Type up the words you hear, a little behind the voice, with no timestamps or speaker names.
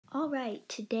Alright,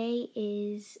 today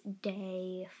is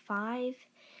day 5,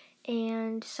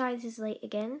 and sorry this is late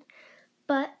again,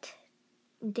 but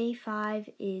day 5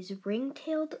 is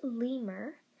ring-tailed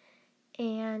lemur,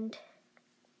 and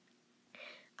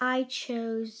I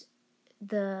chose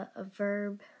the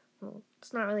verb, well,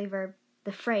 it's not really a verb,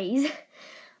 the phrase,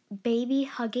 baby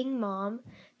hugging mom,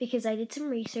 because I did some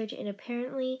research and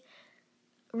apparently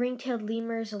ring-tailed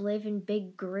lemurs live in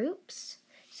big groups.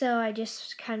 So I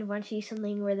just kind of wanted to use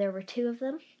something where there were 2 of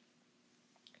them.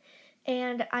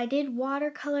 And I did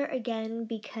watercolor again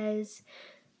because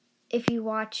if you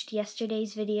watched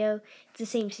yesterday's video, it's the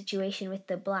same situation with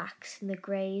the blacks and the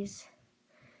grays.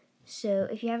 So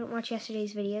if you haven't watched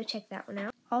yesterday's video, check that one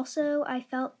out. Also, I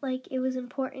felt like it was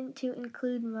important to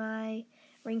include my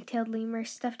ring-tailed lemur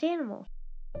stuffed animal.